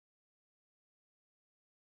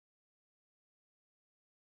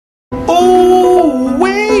Ooh,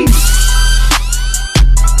 wait!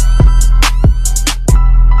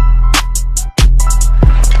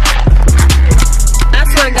 I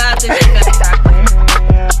swear to God, this shit got chocolate.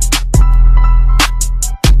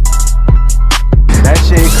 That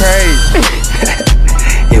shit crazy.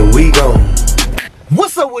 And we gone.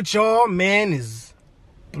 What's up with y'all, man? It's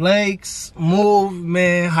Blake, Smoove,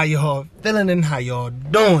 man. How y'all feeling and how y'all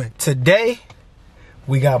doing? Today,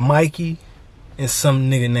 we got Mikey and some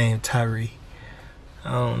nigga named Tyree.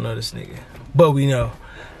 I don't know this nigga, but we know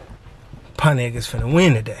Pontiac is finna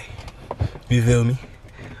win today. You feel me?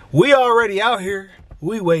 We already out here.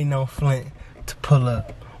 We waiting on Flint to pull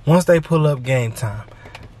up. Once they pull up, game time.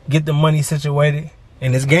 Get the money situated,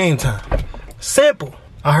 and it's game time. Simple.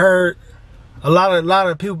 I heard a lot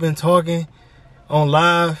of people been talking on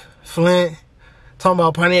live. Flint talking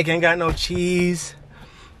about Pontiac ain't got no cheese.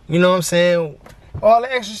 You know what I'm saying? All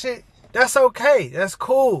the extra shit. That's okay. That's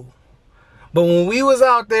cool. But when we was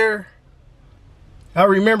out there, I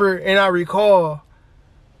remember and I recall,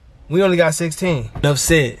 we only got 16. Enough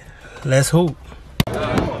said. Let's hoop.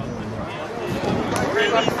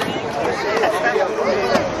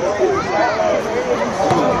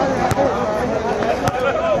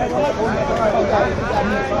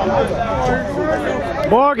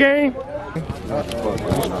 Ball game.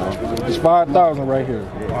 It's 5,000 right here.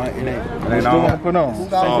 It ain't all. Put on.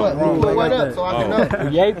 What up? So I can know.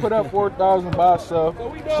 Ye put up 4,000 by himself.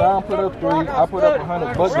 Sean put up 3. I put up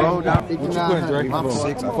 100. What you putting, Drake? I'm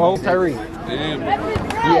 6. Four, Tyree.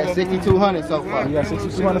 Yeah, 6,200 so far. You got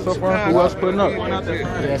 6,200 so far? Who else putting up?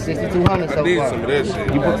 Yeah, 6,200 so far.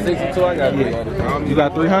 You put 62, I got it. You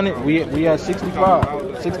got 300? We had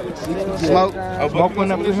 65. 60. Smoke. Smoke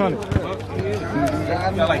putting up 300.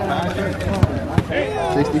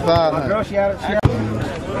 65.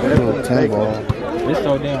 Little 10 ball. It's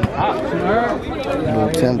so damn hot. Little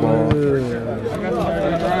 10 ball.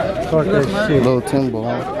 Talk that shit. Little 10 ball.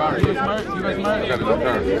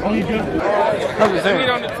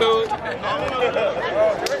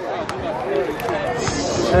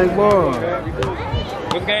 Hey, boy.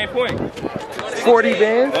 What's game point? 40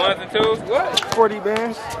 bands. 1s and 2s? What? 40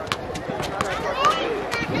 bands.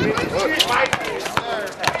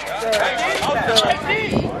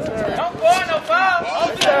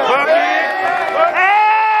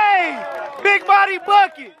 Hey! Big body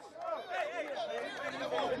buckets!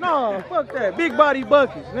 No, fuck that. Big body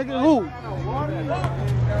buckets. Nigga, who?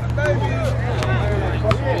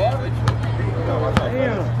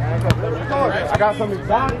 Damn. I got some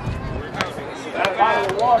exotics. A bottle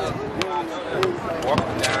of water.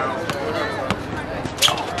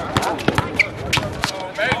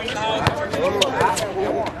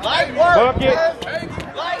 Bucket.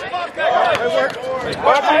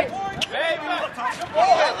 Bucket.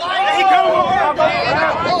 He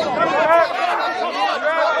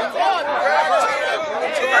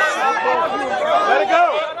let it go.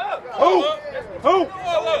 Who? Who?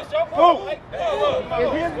 Who?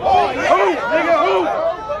 Who? Nigga, who?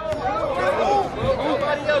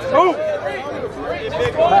 Who?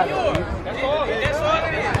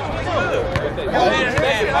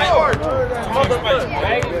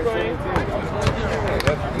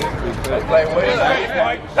 Let's play with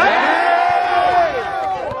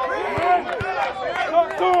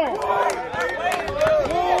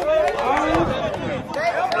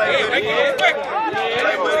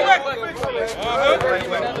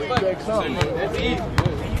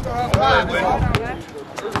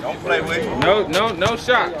Don't play with it. No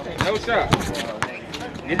shot. No shot.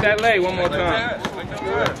 Get that leg one more time.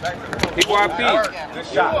 Keep YP. Good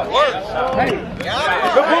shot. Hey.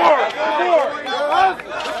 Good board.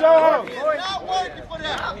 Show him. Not working for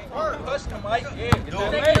that.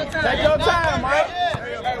 Take your time, Mike.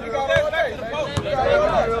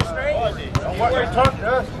 Don't worry, talk to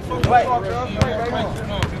us. Wait.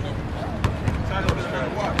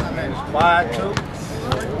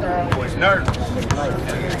 5-2. Boy's nervous.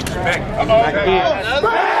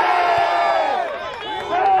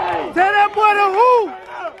 Tell that boy to who?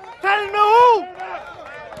 Tell him to who?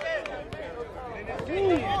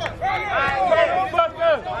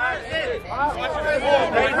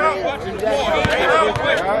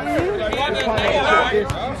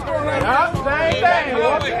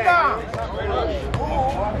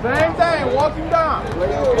 Same thing, walk him down.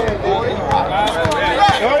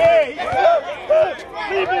 Oh yeah,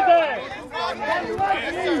 leave his ass.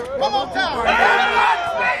 One more time.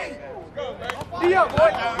 Be up,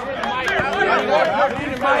 boy.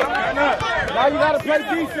 Now you gotta play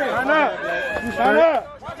defense. Stand up.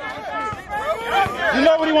 You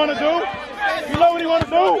know what he want to do? You know what he want to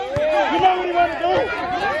do? You know what he want to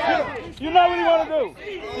do? You know what he want to do.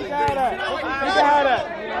 He can have that. He can have that.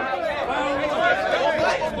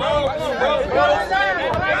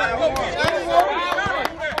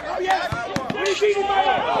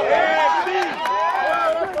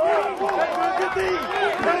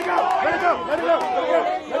 Let it go. Let it go. Let it go.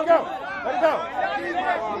 Let it go. Let it go.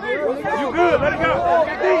 You good. Let it go.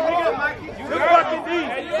 Get deep, nigga. You fucking deep.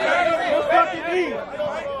 You fucking deep.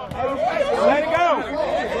 Let it go.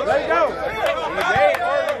 Let it go.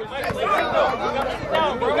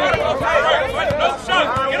 No shot.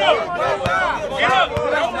 Get up. Get up.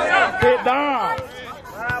 No shot. Get down.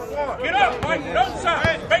 Get up, Mike. No shot.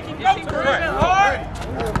 Making no turn. Hard.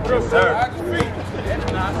 Yes, sir.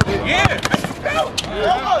 Yeah. Go.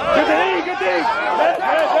 Get deep. Get deep.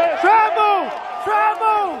 Travel.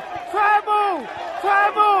 Travel. Travel.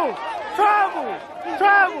 Travel. Travel.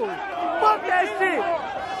 Travel. Fuck that shit.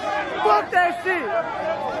 Fuck that shit.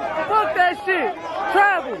 Fuck that shit.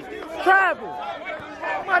 Travel. Travel.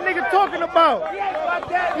 My nigga talking about.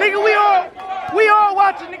 Nigga, we all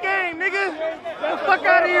watching the game, nigga. Get the fuck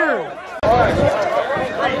out of here.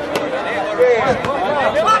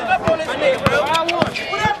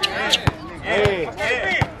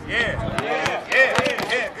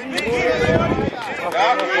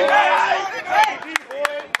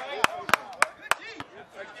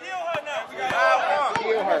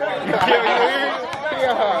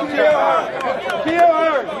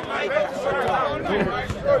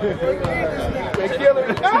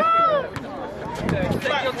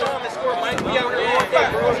 Take your time and score, Mike. We out here all day,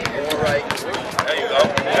 bro. All right. There you go.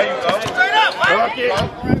 There you go. Straight up, Mike. Okay. You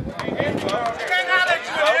can't let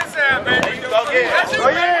you on the inside, man. There you go. Yeah. That's you,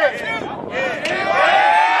 man.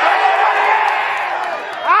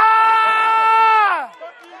 Ah!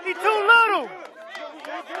 He too little.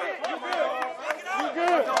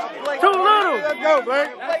 Too little. Let's go, man.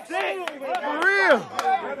 For real.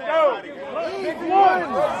 Let's go. Big one.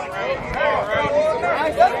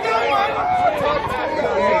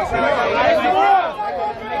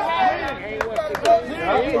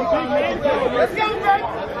 Let's go, bro.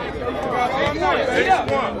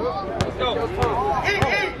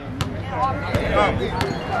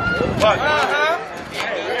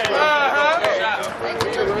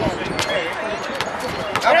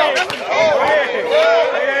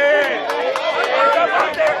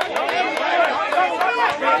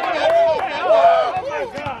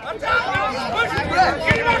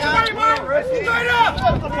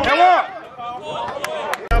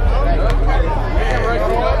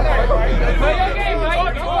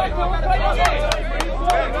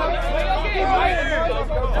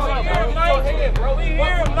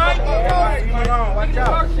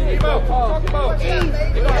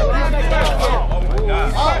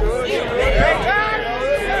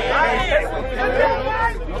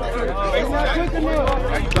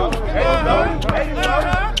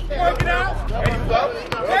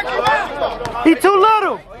 He too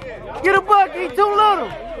little. Get a buck. He too little.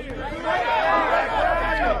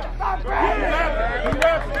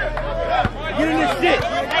 Get in this shit.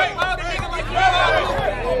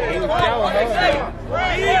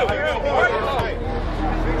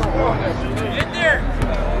 Get there.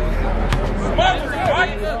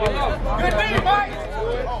 Good thing, Mike.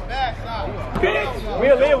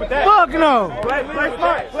 We'll live with that. Fuck no. Play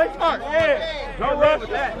smart. Play smart. Yeah. No rush with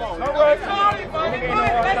that. No rush.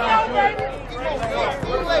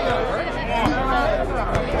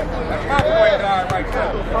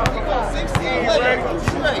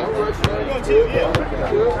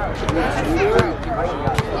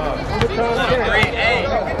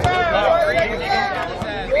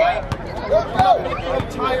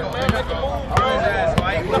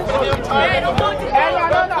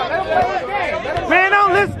 Man,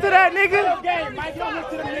 don't listen to that nigga. Mike, don't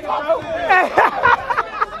listen to the nigga, bro.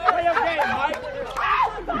 Play your game, Mike.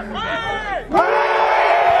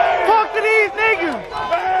 Talk to these niggas.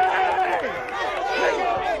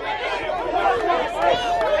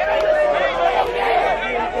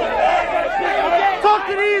 Talk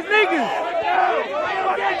to these niggas.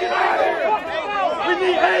 We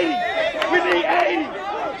need 80. We need 80.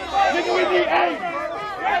 Nigga, we need 80.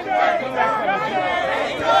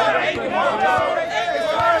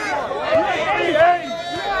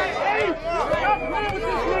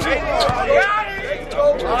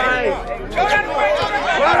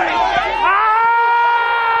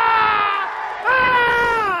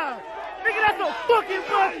 Nigga, that's a fucking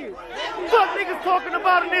bucket. Fuck niggas talking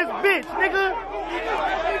about in this bitch, nigga.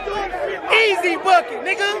 Easy bucket,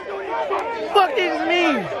 nigga. Fuck niggas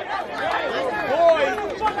mean.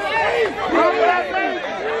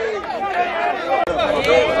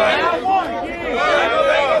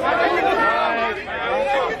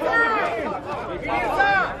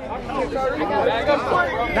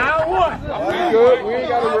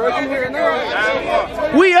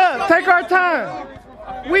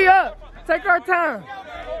 We up. Take our time.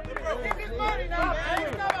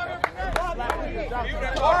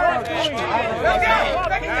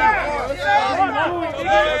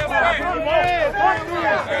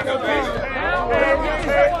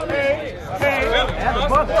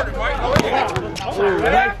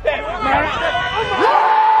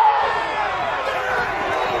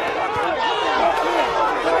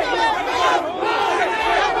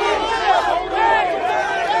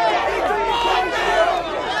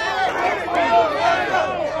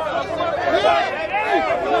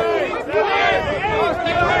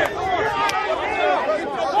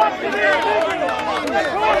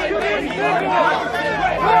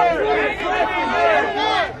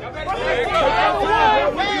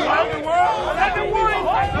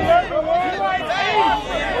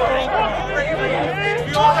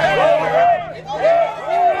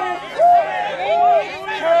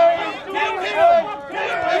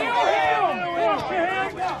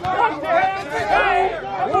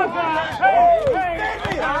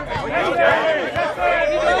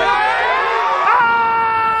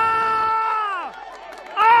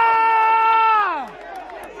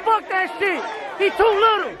 He too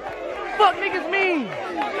little. Fuck niggas mean.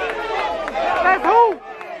 That's who.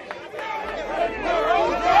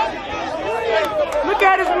 Look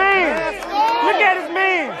at his man. Look at his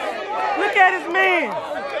man. Look at his man.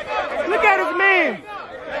 Look at his man.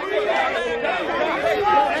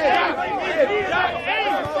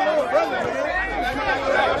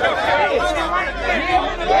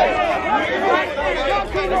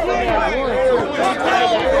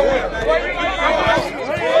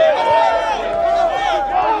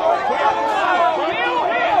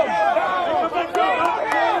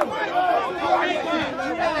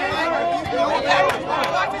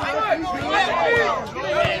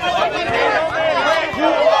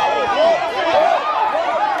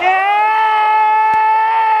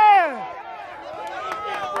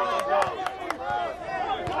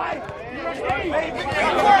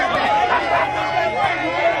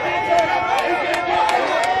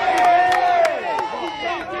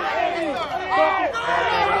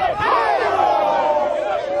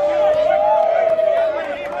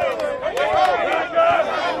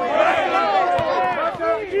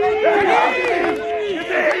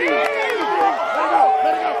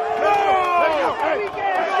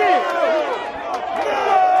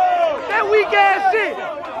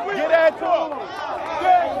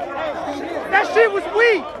 That shit was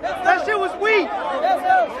weak. That shit was weak.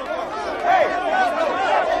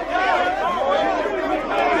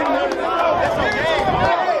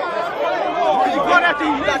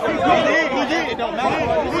 He did. It don't matter.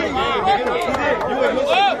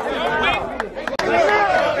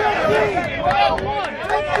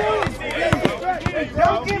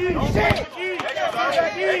 Don't give me shit. Don't give me shit.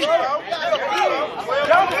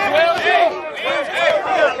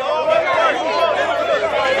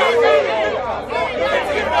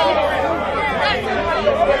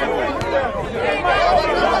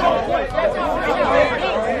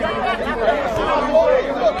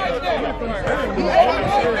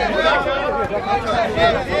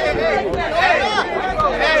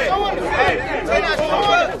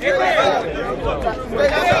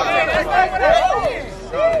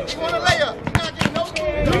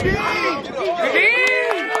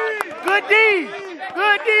 Good D.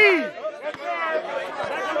 Good D.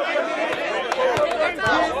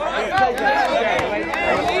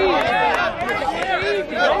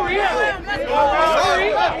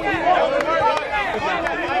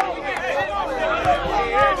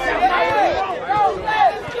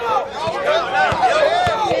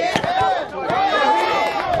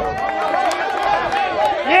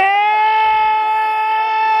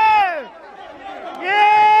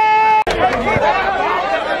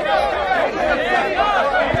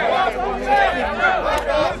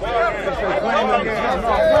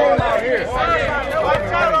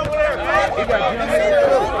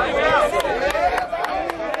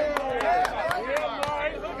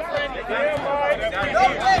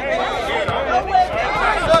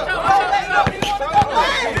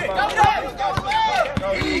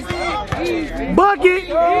 Bucket!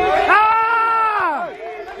 Ah!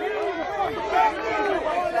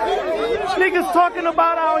 Niggas talking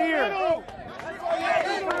about out here.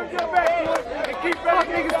 Fuck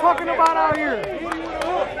niggas talking about out here.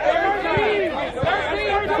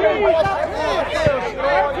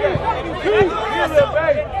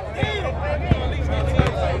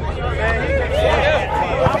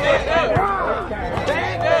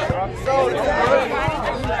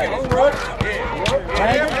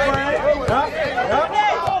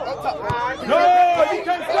 No, he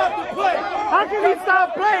can't stop the play. How can he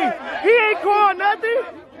stop playing? He ain't calling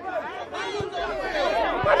nothing.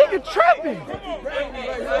 My nigga tripping.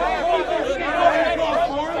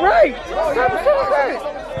 Right.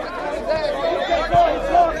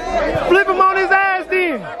 Flip him on his ass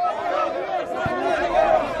then.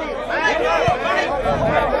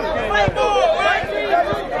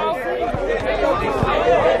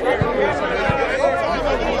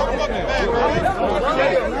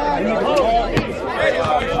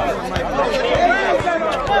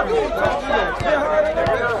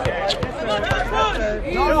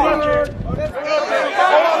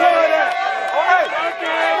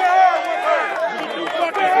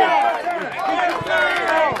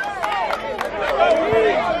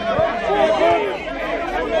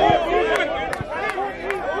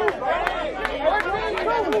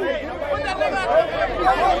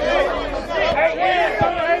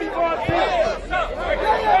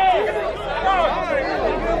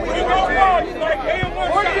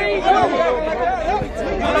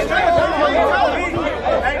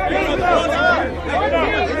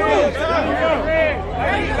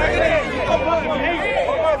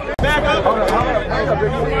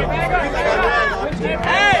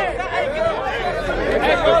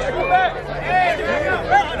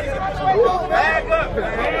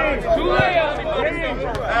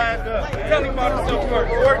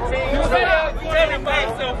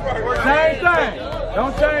 Same thing.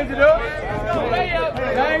 Don't change it up.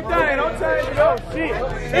 Same thing. Don't change it up. Shit.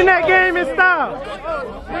 In that game and style.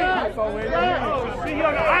 See you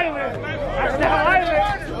on the island. I said island.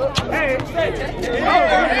 Hey.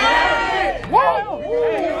 Whoa.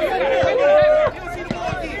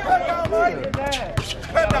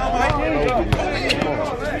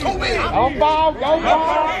 On ball. Go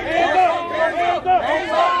ball.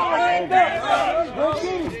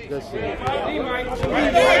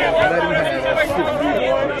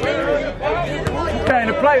 Trying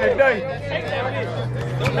to play today.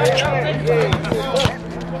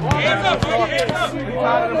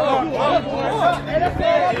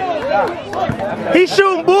 He's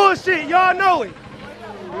shooting bullshit, y'all know it.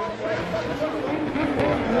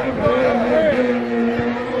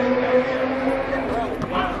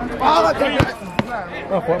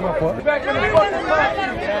 My fault. Back in the fucking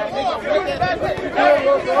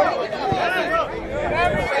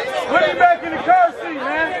put him back in the car seat,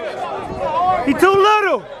 man. He too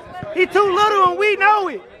little. He too little and we know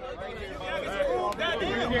it.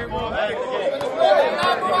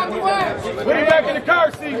 Put him back in the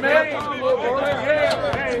car seat, man.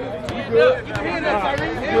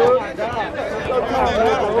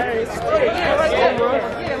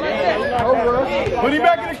 Put him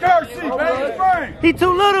back in the car seat, man. He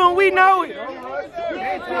too little and we know it.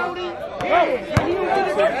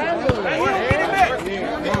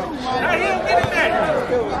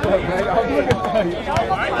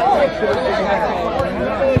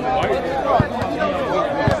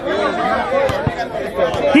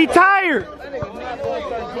 He tired.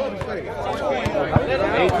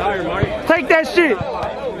 Take that shit.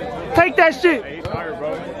 Take that shit.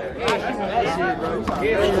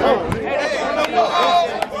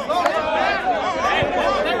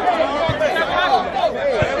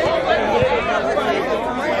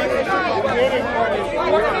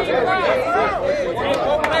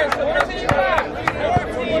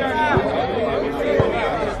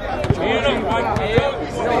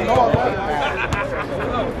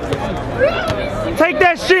 Take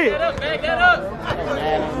that shit. Back that up.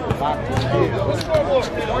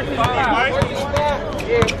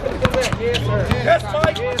 Yes,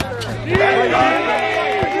 Mike.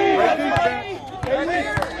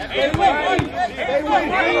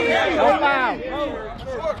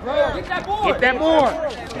 Get that board.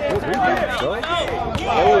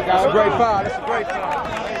 That's a great foul. That's a great foul.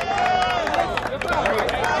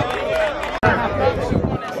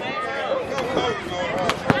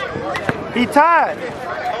 He tied.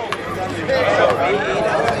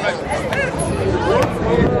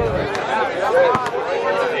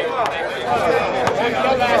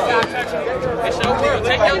 It's your world.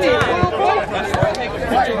 Take your time.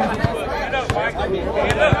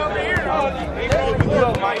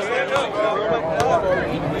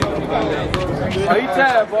 Oh, he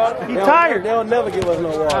tired, boy. He tired. They'll never give us no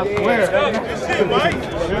water. I swear.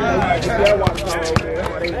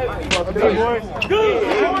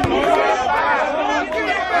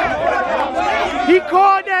 He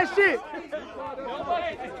called that shit.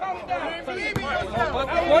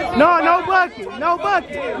 No, no bucket. No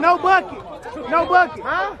bucket. No bucket. No bucket.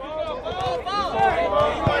 Huh?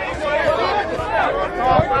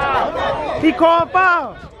 He called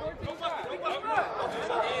foul.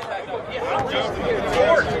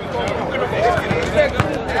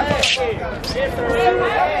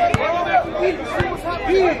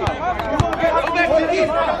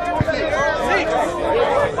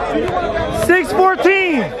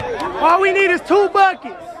 $6.14. All we need is 2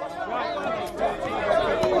 buckets.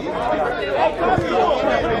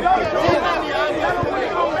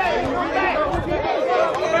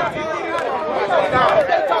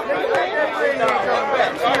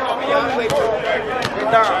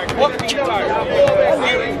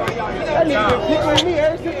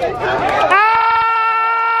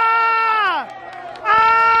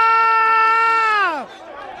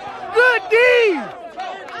 Good D!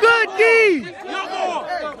 Good D!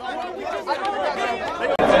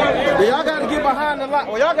 Y'all gotta get behind the line.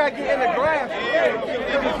 Well, y'all gotta get in the grass.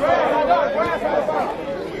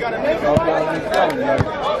 We gotta make it.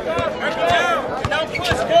 Don't push,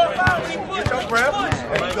 get your breath.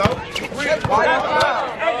 There you go.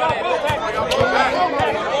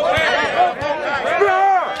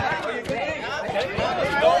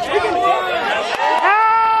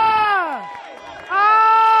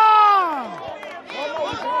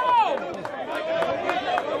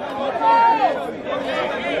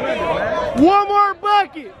 One more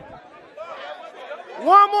bucket.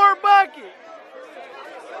 One more bucket.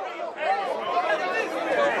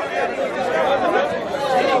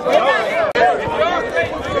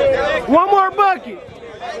 One more bucket.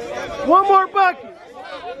 One more bucket.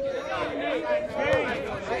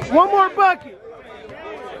 One more bucket.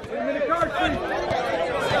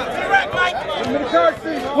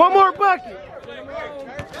 One more bucket.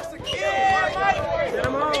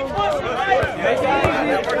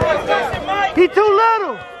 He too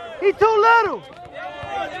little. He too little.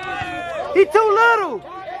 He too little.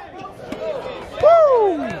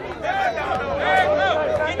 Woo!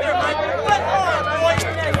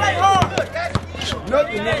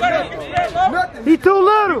 He too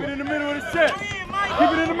little. Keep it in the middle of the set.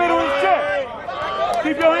 Keep it in the middle of the set.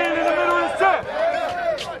 Keep your hand in the middle of the set.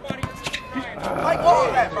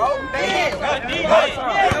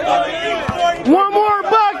 One more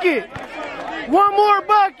bucket. One more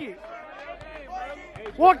bucket.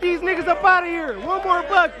 Walk these niggas up out of here. One more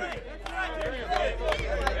bucket.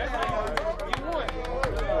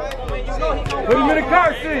 Put him in the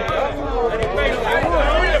car seat.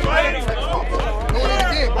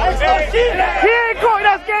 He ain't called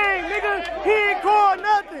us game, nigga. He ain't called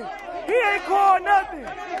nothing. He ain't called nothing.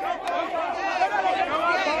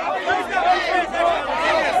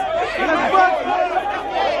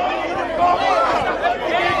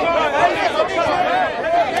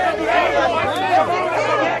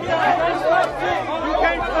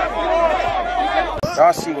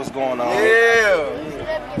 Y'all see what's going on. Yeah.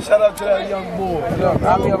 Shout out to that young boy.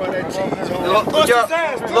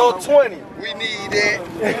 Little 20. We need that.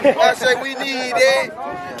 I say we need that.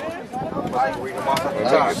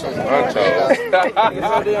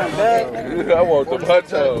 I want the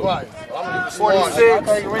puncho.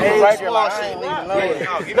 46. Right here.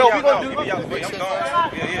 No, we gonna do it.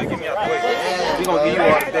 Yeah, give me out the way. We gonna give you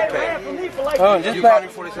all the big pay. Just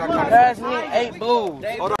pass me 8 blues.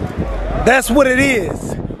 That's what it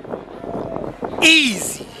is.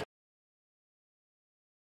 Easy.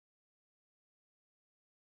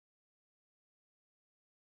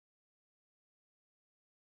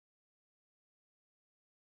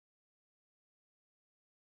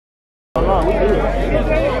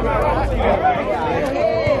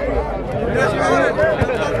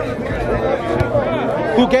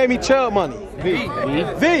 Who gave me Chubb money? V. V.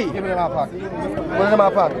 Give it in my pocket. Put it in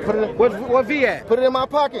my pocket. Put it in. What V at? Put it in my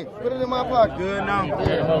pocket. Put it in my pocket. Good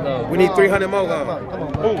now. We need 300 more. Come on.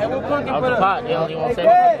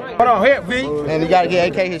 Hold on, here, V. And you gotta get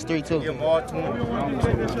AK history too.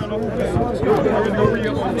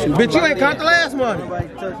 Bitch, you ain't caught the last money. My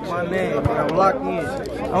name, I'm locked in.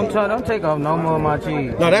 Don't take off no more of my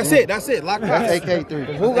cheese. No, that's it. That's it. Lock That's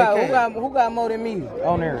AK3. Who got more than me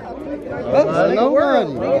on there?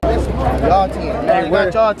 Nobody. Y'all 10. Hey,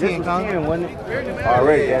 where y'all 10, Con?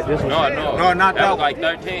 Already, yeah, this one. No, not that was like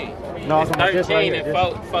 13. No, it's 13 and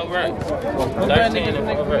 4 runs. 13 and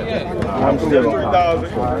 4 runs. I'm still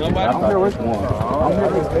 3,000. I'm here with one. I'm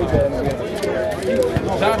here with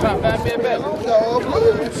John, back me a bell.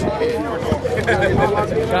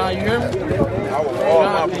 John, you hear me? I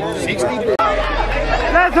was 60.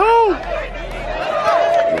 That's who?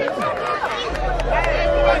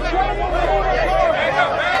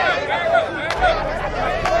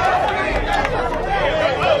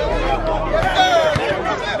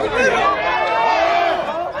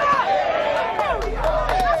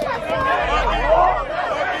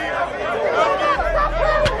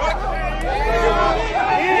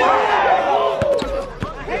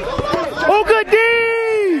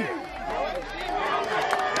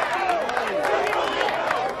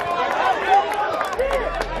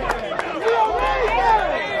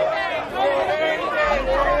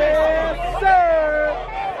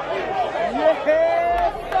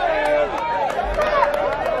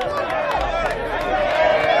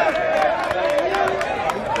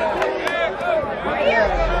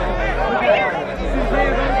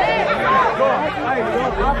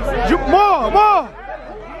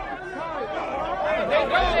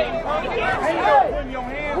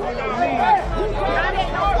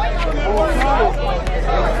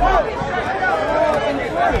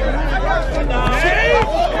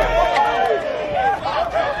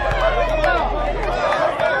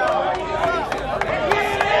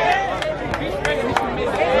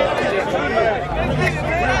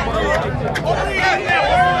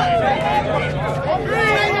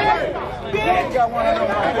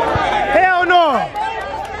 Hell no.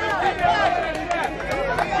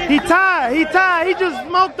 He tied. He just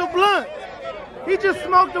smoked the blunt. He just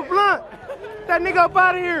smoked the blunt. That nigga up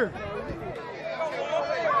out of here.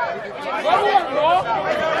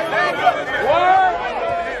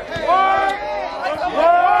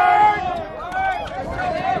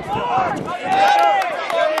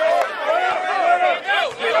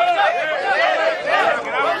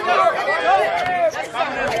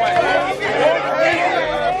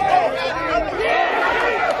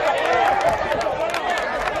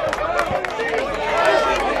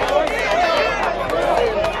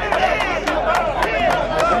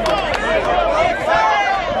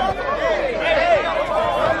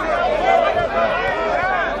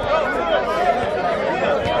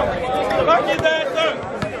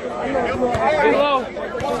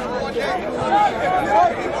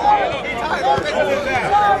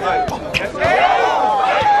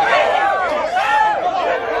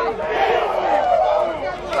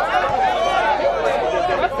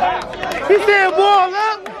 He said ball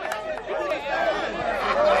up.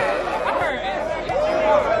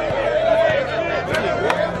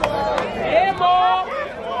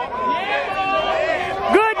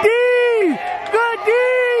 Good D! Good D!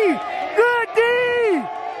 Good D!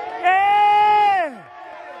 Yeah!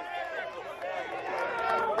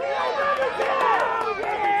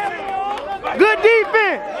 Good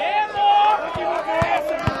defense!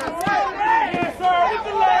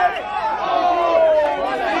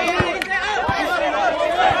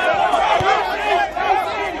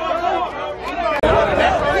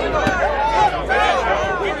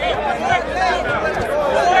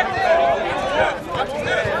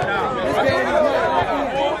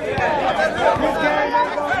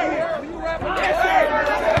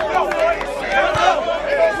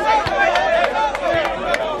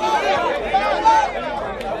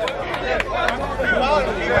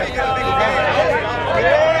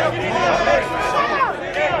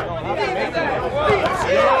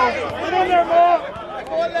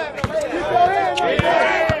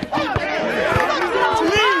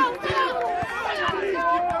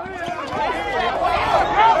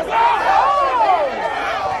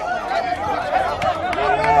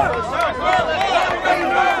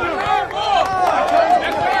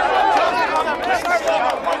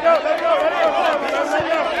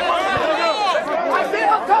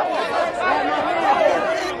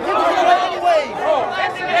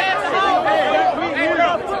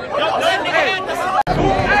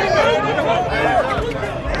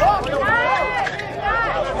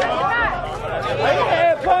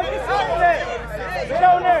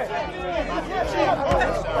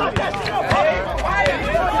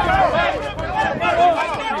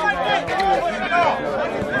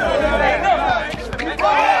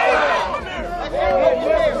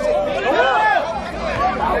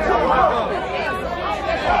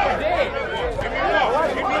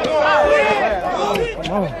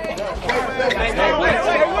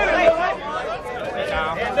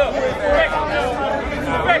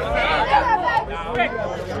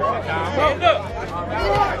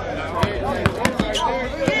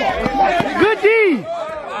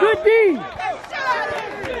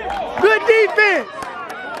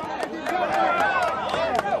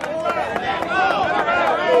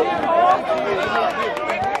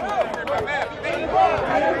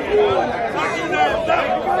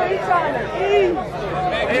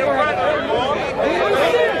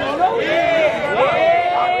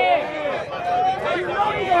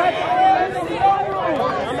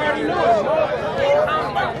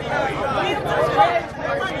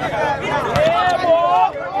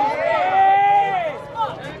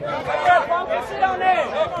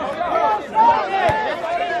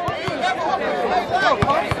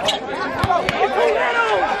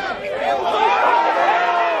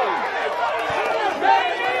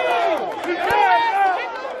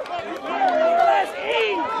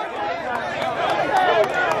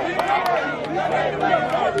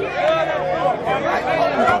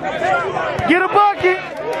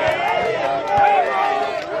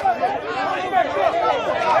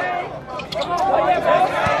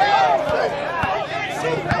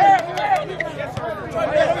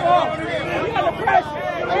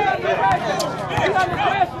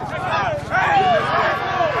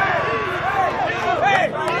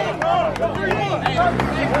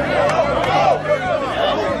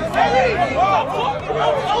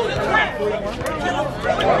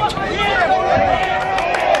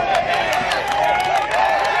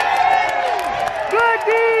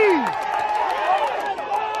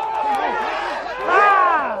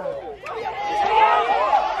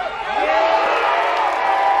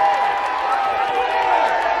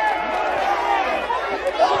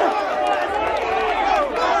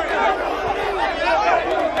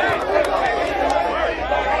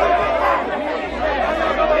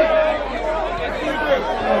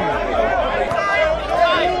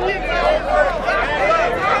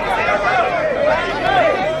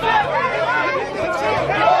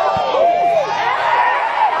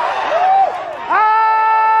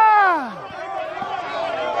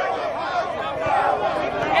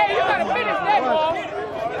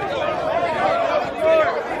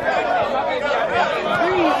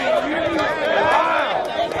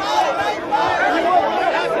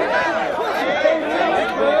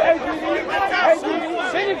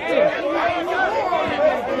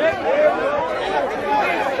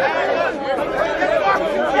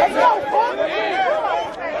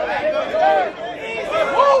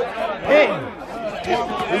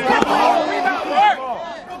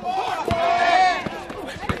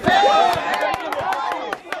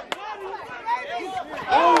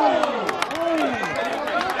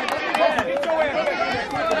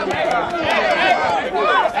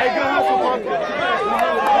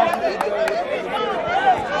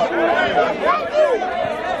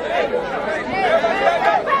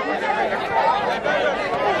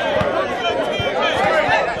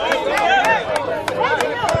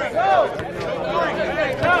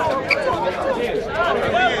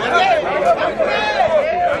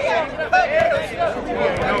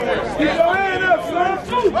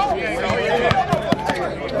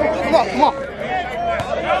 Come on.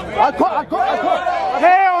 I caught.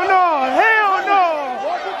 Hell no.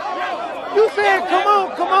 You said come on.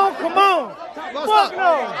 Fuck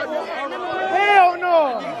no. Hell no.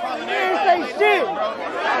 He ain't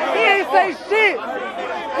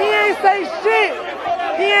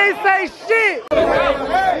say shit.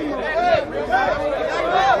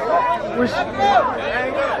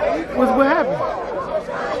 What happened?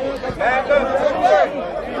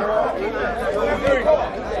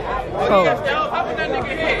 Oh.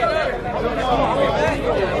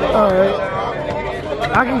 All right.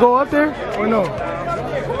 I can go up there or no?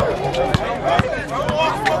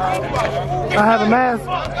 I have a mask.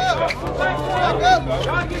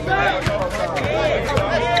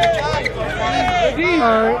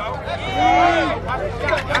 All right.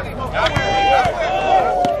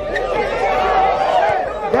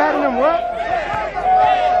 Dad and them what?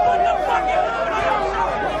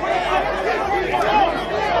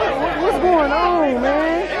 What's going on,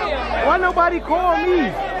 man? Why nobody call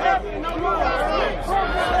me?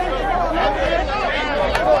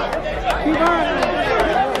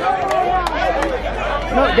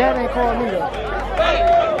 No, Dad ain't called me though.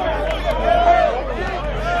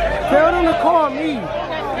 Tell them to call me.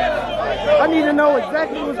 I need to know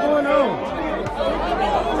exactly what's going on.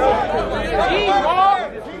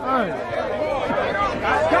 Alright.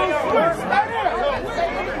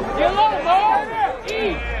 Get low, boy.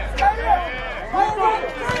 Eat.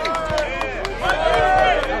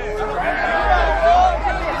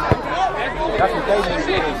 That's what they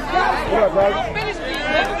need. What up, bro?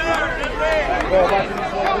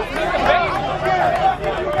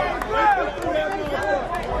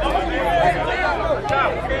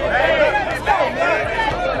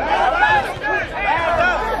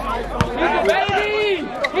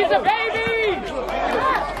 He's a baby!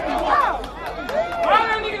 Why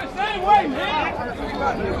that nigga the same way, man?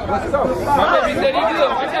 What's up? My baby said he good.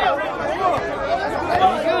 Watch out.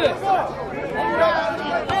 He's good.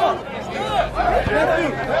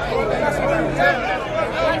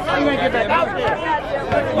 I'm gonna get back out there.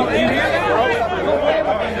 You hear that?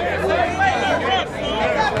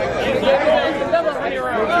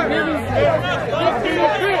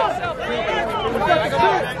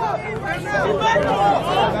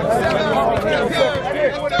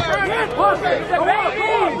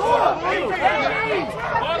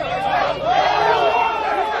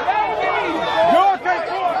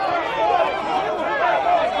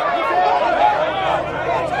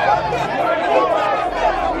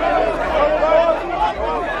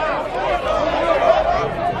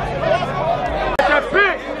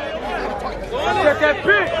 That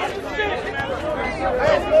pick!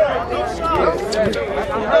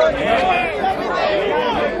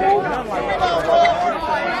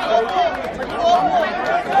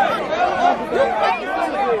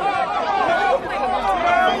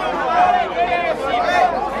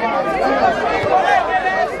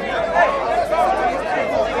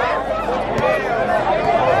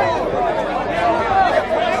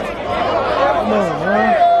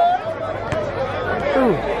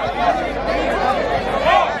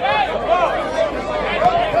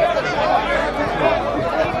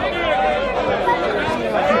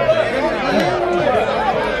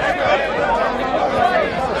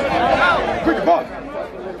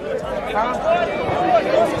 Yeah,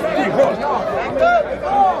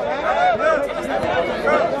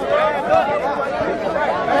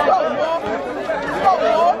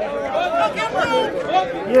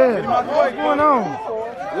 what's going on?